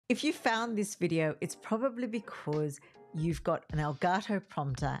If you found this video, it's probably because you've got an Elgato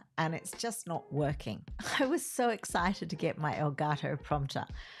Prompter and it's just not working. I was so excited to get my Elgato Prompter.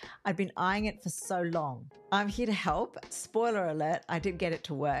 I'd been eyeing it for so long. I'm here to help. Spoiler alert, I did get it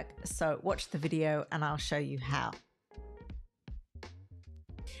to work. So watch the video and I'll show you how.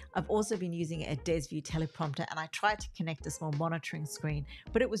 I've also been using a DesView teleprompter and I tried to connect a small monitoring screen,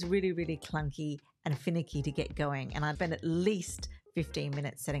 but it was really, really clunky and finicky to get going. And I spent at least 15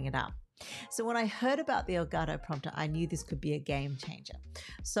 minutes setting it up. So when I heard about the Elgato Prompter, I knew this could be a game changer.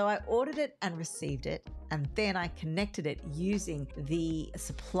 So I ordered it and received it, and then I connected it using the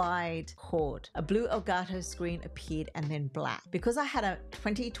supplied cord. A blue Elgato screen appeared and then black. Because I had a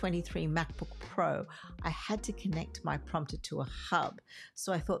 2023 MacBook Pro, I had to connect my prompter to a hub.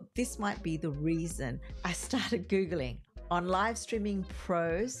 So I thought this might be the reason. I started Googling. On Livestream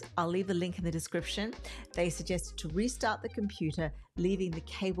Pros, I'll leave a link in the description. They suggested to restart the computer, leaving the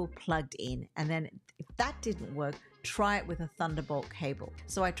cable plugged in. And then if that didn't work, try it with a Thunderbolt cable.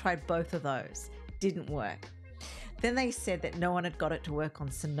 So I tried both of those. Didn't work. Then they said that no one had got it to work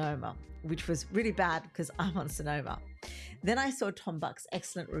on Sonoma, which was really bad because I'm on Sonoma. Then I saw Tom Buck's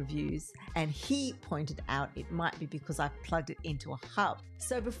excellent reviews and he pointed out it might be because I plugged it into a hub.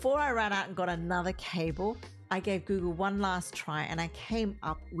 So before I ran out and got another cable, I gave Google one last try and I came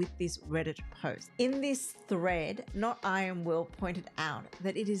up with this Reddit post. In this thread, Not I Am Will pointed out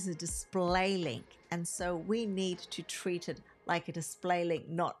that it is a display link, and so we need to treat it like a display link,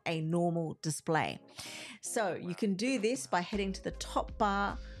 not a normal display. So you can do this by heading to the top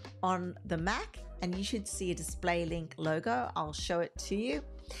bar on the Mac and you should see a display link logo. I'll show it to you.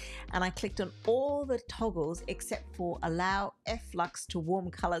 And I clicked on all the toggles except for allow F-Lux to warm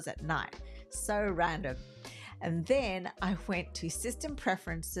colors at night. So random. And then I went to System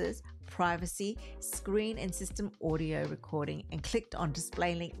Preferences, Privacy, Screen and System Audio Recording and clicked on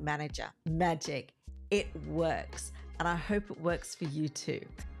Display Link Manager. Magic. It works. And I hope it works for you too.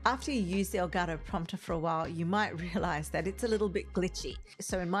 After you use the Elgato Prompter for a while, you might realize that it's a little bit glitchy.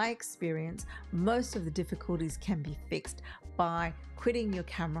 So in my experience, most of the difficulties can be fixed by quitting your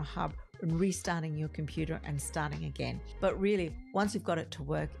camera hub and restarting your computer and starting again. But really, once you've got it to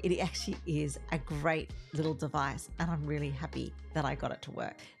work, it actually is a great little device and I'm really happy that I got it to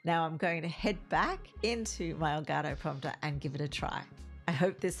work. Now I'm going to head back into my Elgato Prompter and give it a try. I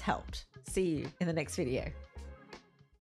hope this helped. See you in the next video.